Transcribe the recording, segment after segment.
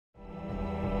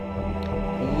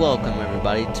welcome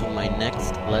everybody to my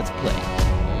next Let's Play,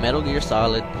 Metal Gear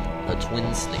Solid, The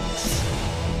Twin Snakes.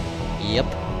 Yep,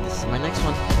 this is my next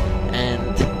one,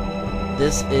 and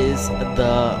this is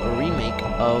the remake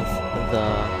of the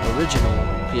original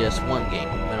PS1 game,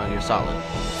 Metal Gear Solid.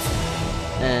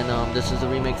 And this is the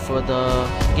remake for the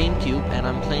GameCube, and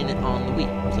I'm playing it on the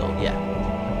Wii, so yeah.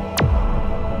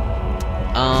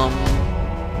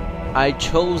 I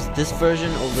chose this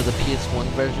version over the PS1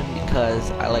 version because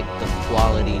I like the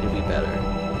quality to be better.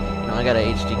 You know, I got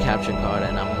an HD capture card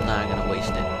and I'm not gonna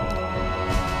waste it.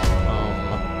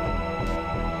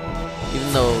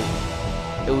 Even though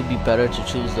it would be better to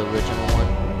choose the original one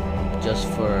just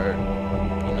for,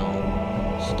 you know,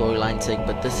 storyline's sake,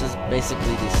 but this is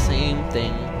basically the same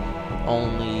thing,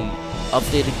 only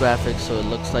updated graphics, so it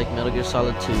looks like Metal Gear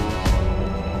Solid 2,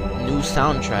 new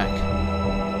soundtrack.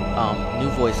 New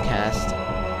voice cast.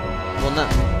 Well, not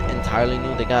entirely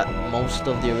new. They got most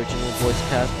of the original voice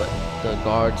cast, but the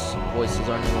guards' voices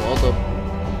are new. All the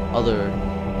other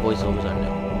voiceovers are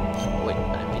new. Wait,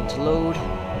 I didn't mean to load.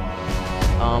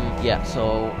 Yeah.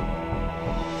 So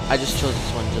I just chose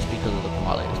this one just because of the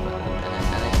quality is better,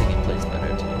 and I think it plays better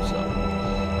too. So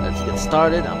let's get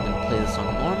started. I'm gonna play this on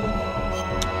normal.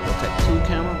 Protect 2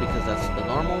 camera because that's the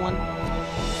normal one.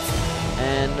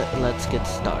 And let's get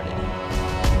started.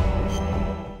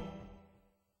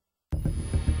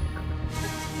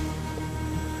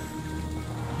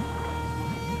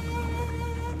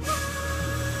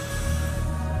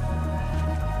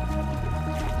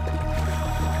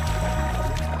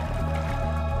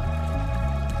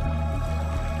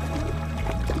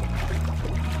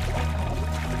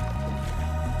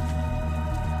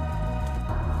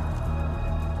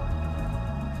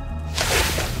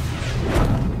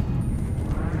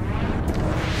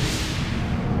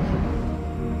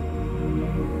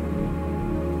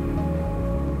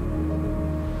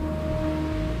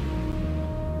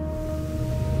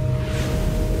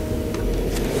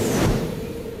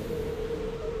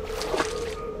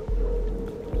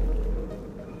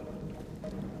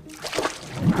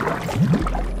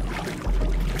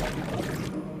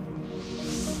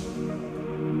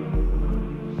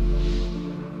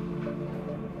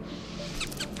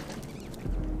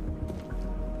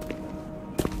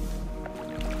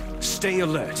 Stay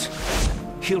alert.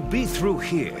 He'll be through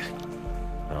here.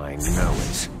 I know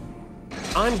it.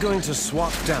 I'm going to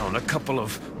swat down a couple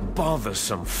of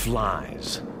bothersome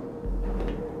flies.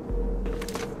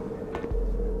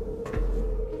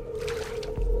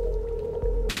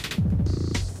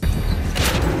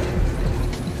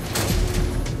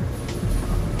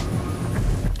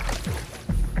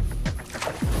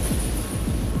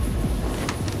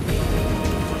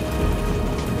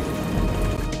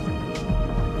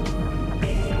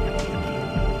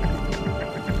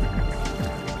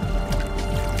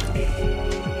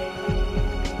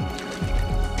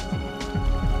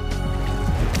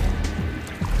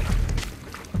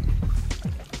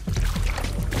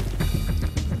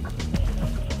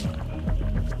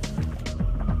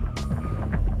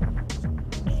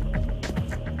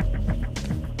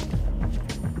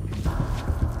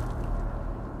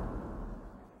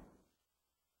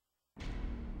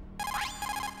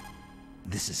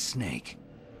 This is Snake.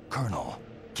 Colonel,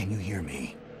 can you hear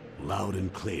me? Loud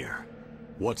and clear.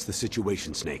 What's the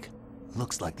situation, Snake?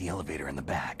 Looks like the elevator in the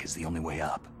back is the only way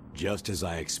up. Just as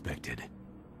I expected.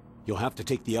 You'll have to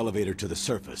take the elevator to the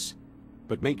surface,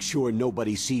 but make sure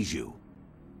nobody sees you.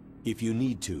 If you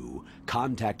need to,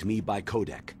 contact me by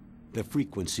codec. The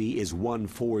frequency is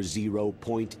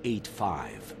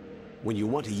 140.85. When you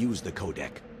want to use the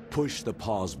codec, push the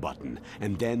pause button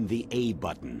and then the A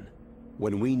button.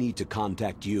 When we need to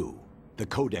contact you, the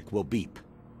codec will beep.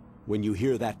 When you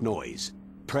hear that noise,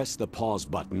 press the pause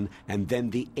button and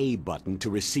then the A button to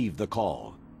receive the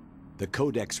call. The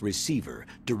codec's receiver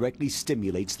directly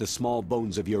stimulates the small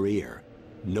bones of your ear.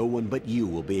 No one but you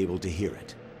will be able to hear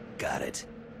it. Got it.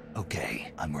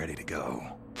 Okay, I'm ready to go.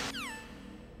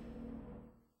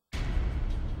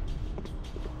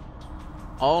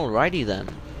 Alrighty then.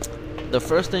 The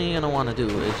first thing you're gonna want to do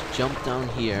is jump down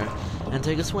here and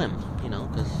take a swim, you know,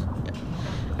 because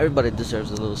everybody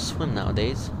deserves a little swim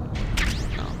nowadays.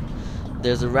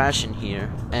 There's a ration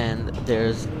here, and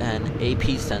there's an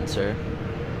AP sensor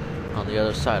on the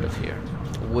other side of here,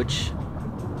 which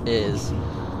is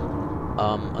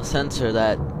a sensor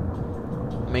that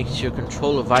makes your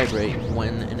controller vibrate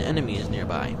when an enemy is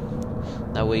nearby.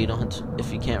 That way you don't have to,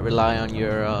 if you can't rely on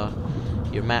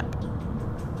your map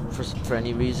for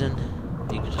any reason,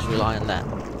 you can just rely on that.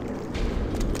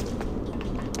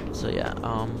 So yeah,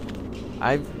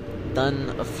 I've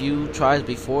done a few tries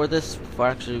before this, before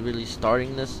actually really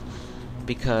starting this,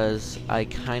 because I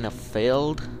kind of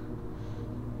failed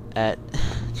at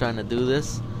trying to do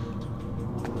this,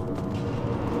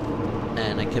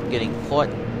 and I kept getting caught.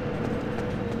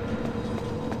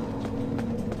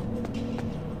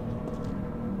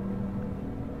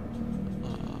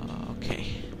 Okay.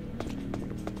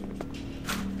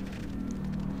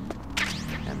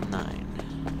 M9.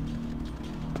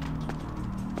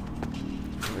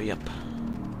 Hurry up.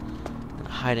 Gonna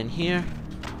hide in here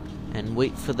and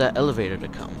wait for that elevator to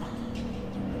come.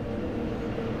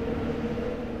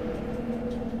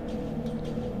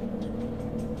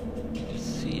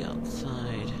 See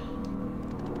outside.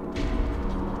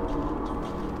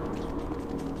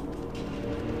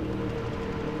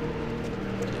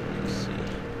 Okay, let me see.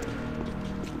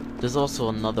 There's also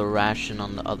another ration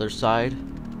on the other side,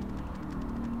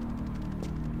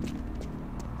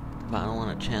 but I don't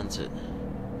want to chance it.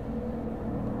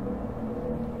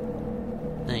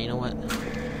 Now, you know what?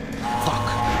 Fuck!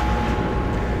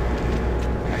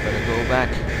 I better go back.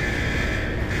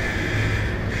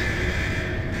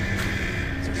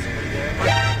 Is there somebody there?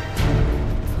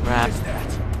 Crap. What is that?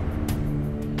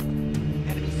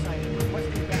 Enemy sighted.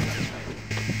 Requesting backup.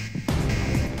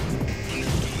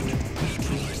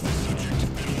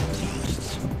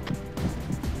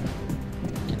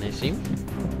 Can they see me?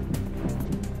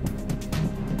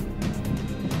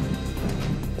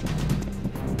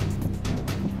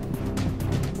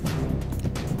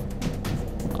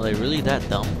 Are they really that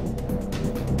dumb?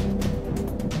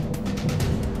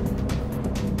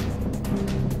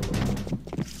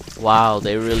 Wow,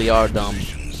 they really are dumb.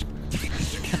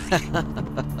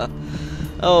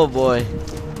 Oh boy.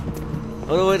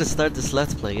 What a way to start this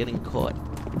Let's Play, getting caught.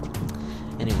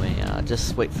 Anyway,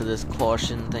 just wait for this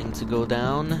caution thing to go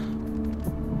down.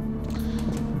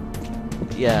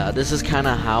 Yeah, this is kind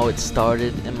of how it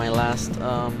started in my last,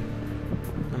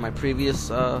 in my previous,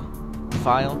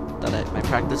 file, my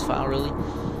practice file, really.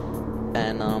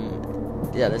 And,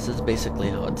 yeah, this is basically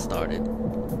how it started.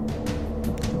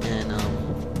 And,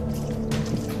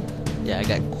 yeah, I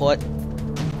got caught,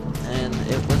 and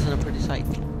it wasn't a pretty sight.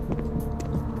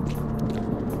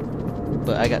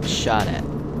 But I got shot at.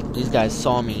 These guys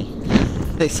saw me.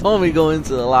 They saw me go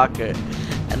into the locker,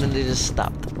 and then they just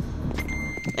stopped.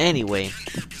 Anyway.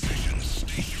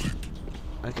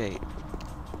 Okay.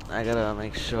 I gotta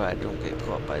make sure I don't get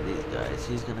caught by these guys.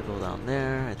 He's gonna go down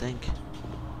there, I think.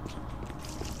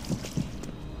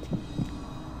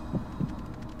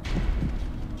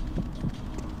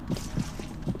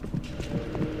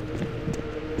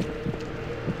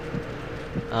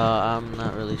 I'm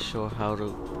not really sure how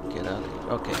to get out of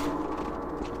here. Okay.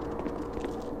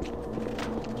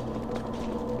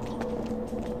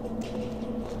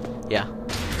 Yeah,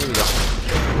 here we go.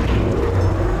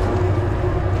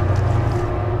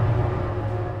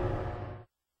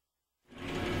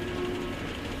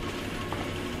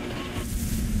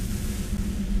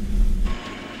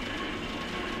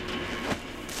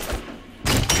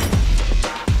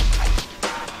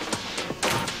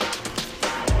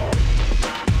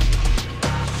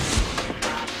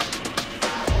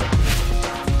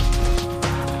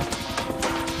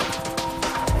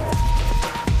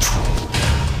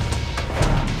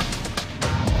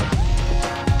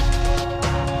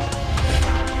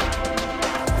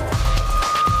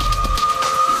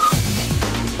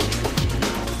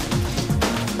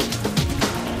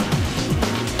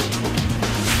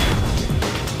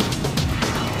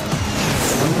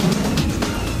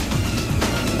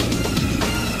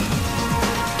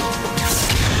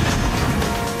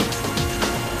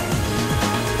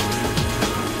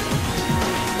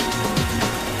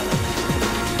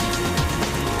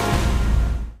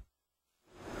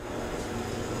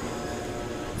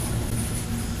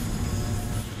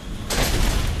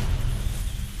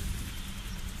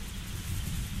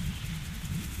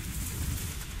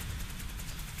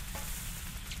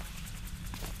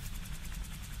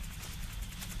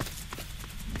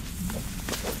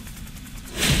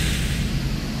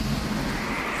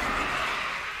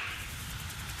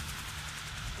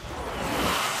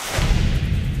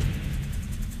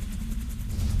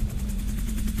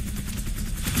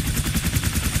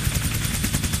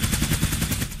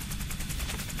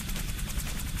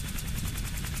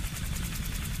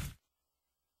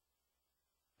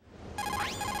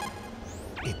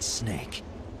 It's Snake.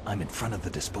 I'm in front of the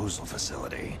disposal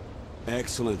facility.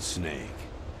 Excellent, Snake.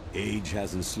 Age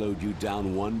hasn't slowed you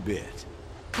down one bit.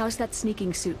 How's that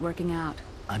sneaking suit working out?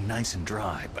 I'm nice and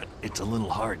dry, but it's a little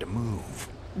hard to move.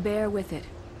 Bear with it.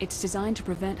 It's designed to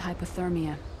prevent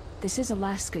hypothermia. This is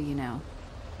Alaska, you know.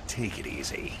 Take it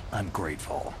easy. I'm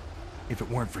grateful. If it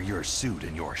weren't for your suit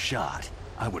and your shot,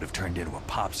 I would have turned into a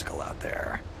popsicle out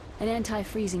there. An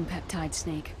anti-freezing peptide,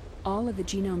 Snake. All of the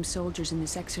genome soldiers in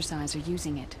this exercise are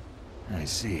using it. I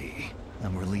see.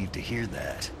 I'm relieved to hear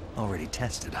that. Already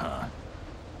tested, huh?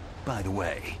 By the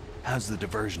way, how's the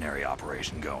diversionary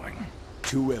operation going?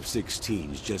 2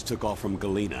 F-16s just took off from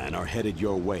Galena and are headed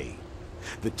your way.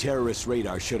 The terrorist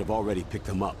radar should have already picked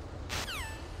them up.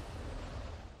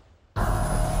 A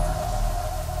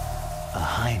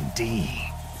Hind D.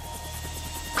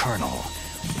 Colonel,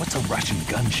 what's a Russian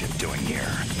gunship doing here?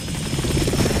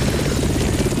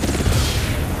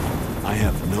 I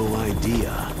have no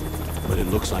idea, but it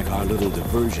looks like our little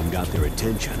diversion got their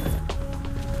attention.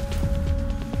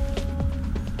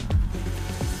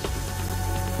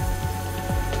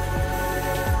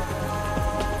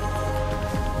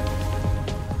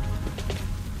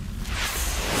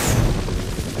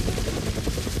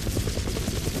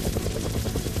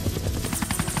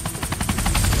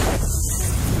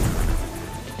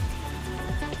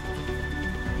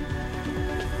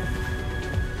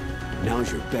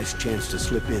 Now's your best chance to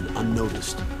slip in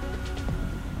unnoticed.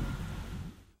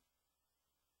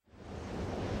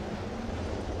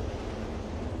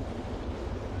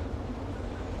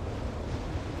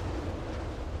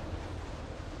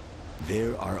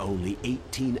 There are only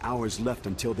 18 hours left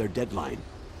until their deadline.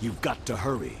 You've got to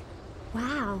hurry.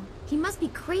 Wow, he must be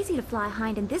crazy to fly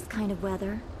Hind in this kind of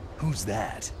weather. Who's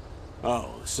that?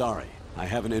 Oh, sorry. I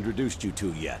haven't introduced you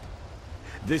to yet.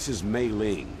 This is Mei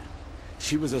Ling.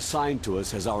 She was assigned to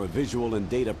us as our visual and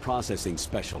data processing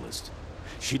specialist.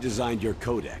 She designed your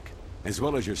codec, as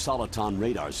well as your Soliton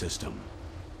radar system.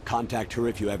 Contact her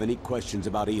if you have any questions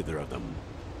about either of them.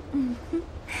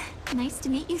 Nice to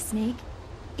meet you, Snake.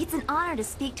 It's an honor to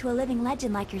speak to a living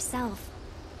legend like yourself.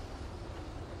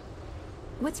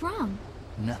 What's wrong?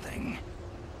 Nothing.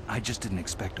 I just didn't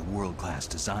expect a world-class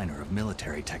designer of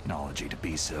military technology to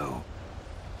be so...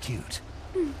 cute.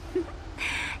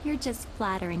 You're just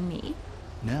flattering me.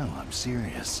 No, I'm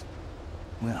serious.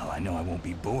 Well, I know I won't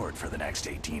be bored for the next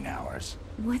 18 hours.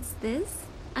 What's this?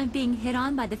 I'm being hit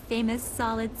on by the famous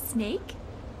Solid Snake?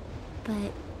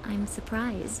 But I'm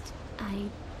surprised.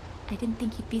 I didn't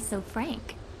think you'd be so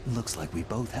frank. Looks like we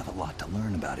both have a lot to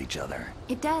learn about each other.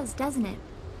 It does, doesn't it?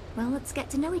 Well, let's get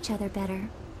to know each other better.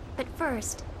 But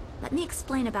first, let me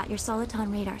explain about your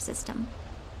Soliton radar system.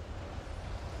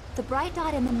 The bright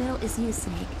dot in the middle is you,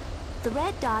 Snake. The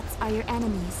red dots are your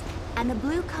enemies, and the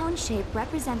blue cone shape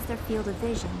represents their field of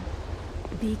vision.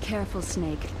 Be careful,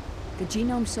 Snake. The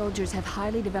genome soldiers have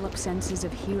highly developed senses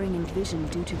of hearing and vision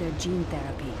due to their gene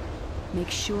therapy.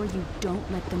 Make sure you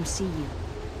don't let them see you.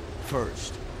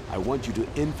 First, I want you to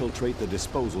infiltrate the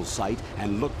disposal site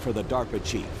and look for the DARPA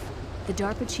chief. The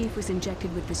DARPA chief was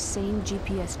injected with the same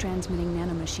GPS transmitting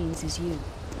nanomachines as you.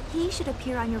 He should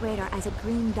appear on your radar as a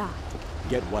green dot.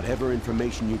 Get whatever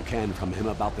information you can from him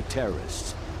about the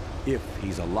terrorists. If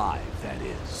he's alive, that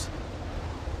is.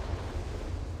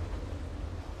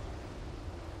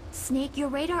 Snake, your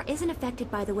radar isn't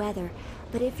affected by the weather,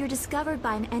 but if you're discovered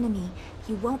by an enemy,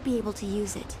 you won't be able to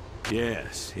use it.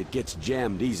 Yes, it gets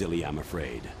jammed easily, I'm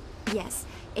afraid. Yes,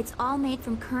 it's all made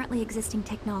from currently existing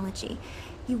technology.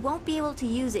 You won't be able to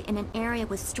use it in an area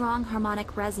with strong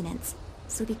harmonic resonance,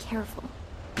 so be careful.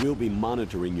 We'll be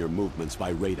monitoring your movements by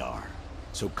radar,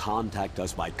 so contact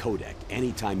us by codec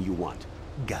anytime you want.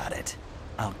 Got it.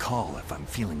 I'll call if I'm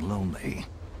feeling lonely.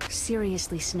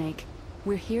 Seriously, Snake.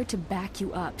 We're here to back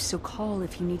you up, so call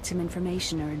if you need some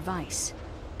information or advice.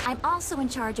 I'm also in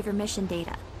charge of your mission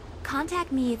data.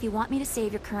 Contact me if you want me to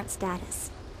save your current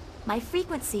status. My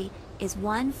frequency is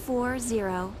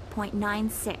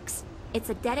 140.96. It's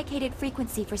a dedicated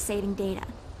frequency for saving data.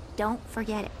 Don't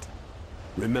forget it.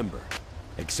 Remember,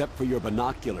 except for your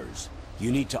binoculars,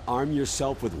 you need to arm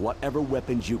yourself with whatever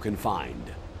weapons you can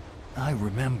find. I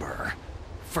remember.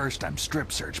 First I'm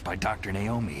strip searched by Dr.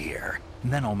 Naomi here,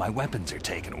 and then all my weapons are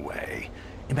taken away.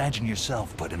 Imagine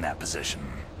yourself put in that position.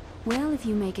 Well, if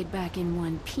you make it back in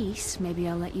one piece, maybe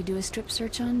I'll let you do a strip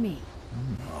search on me.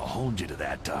 I'll hold you to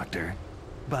that, Doctor.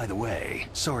 By the way,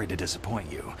 sorry to disappoint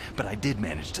you, but I did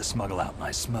manage to smuggle out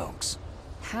my smokes.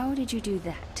 How did you do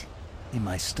that? In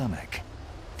my stomach.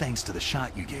 Thanks to the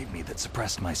shot you gave me that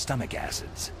suppressed my stomach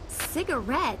acids.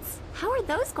 Cigarettes? How are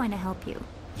those going to help you?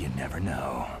 You never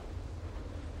know.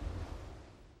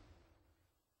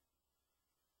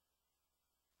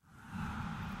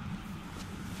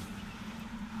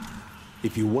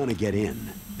 If you want to get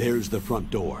in, there's the front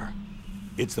door.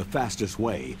 It's the fastest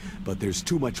way, but there's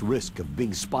too much risk of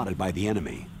being spotted by the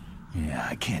enemy. Yeah,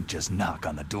 I can't just knock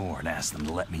on the door and ask them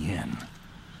to let me in.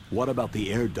 What about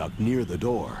the air duct near the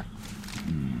door?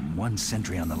 One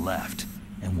sentry on the left,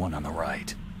 and one on the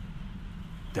right.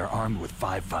 They're armed with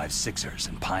 5.56ers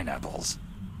and pineapples.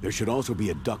 There should also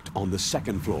be a duct on the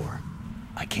second floor.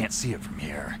 I can't see it from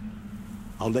here.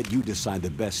 I'll let you decide the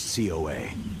best COA.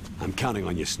 I'm counting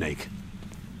on you, Snake.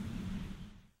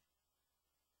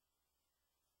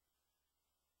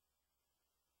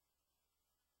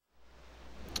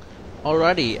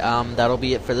 Alrighty, that'll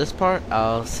be it for this part.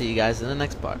 I'll see you guys in the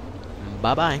next part.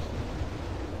 Bye-bye.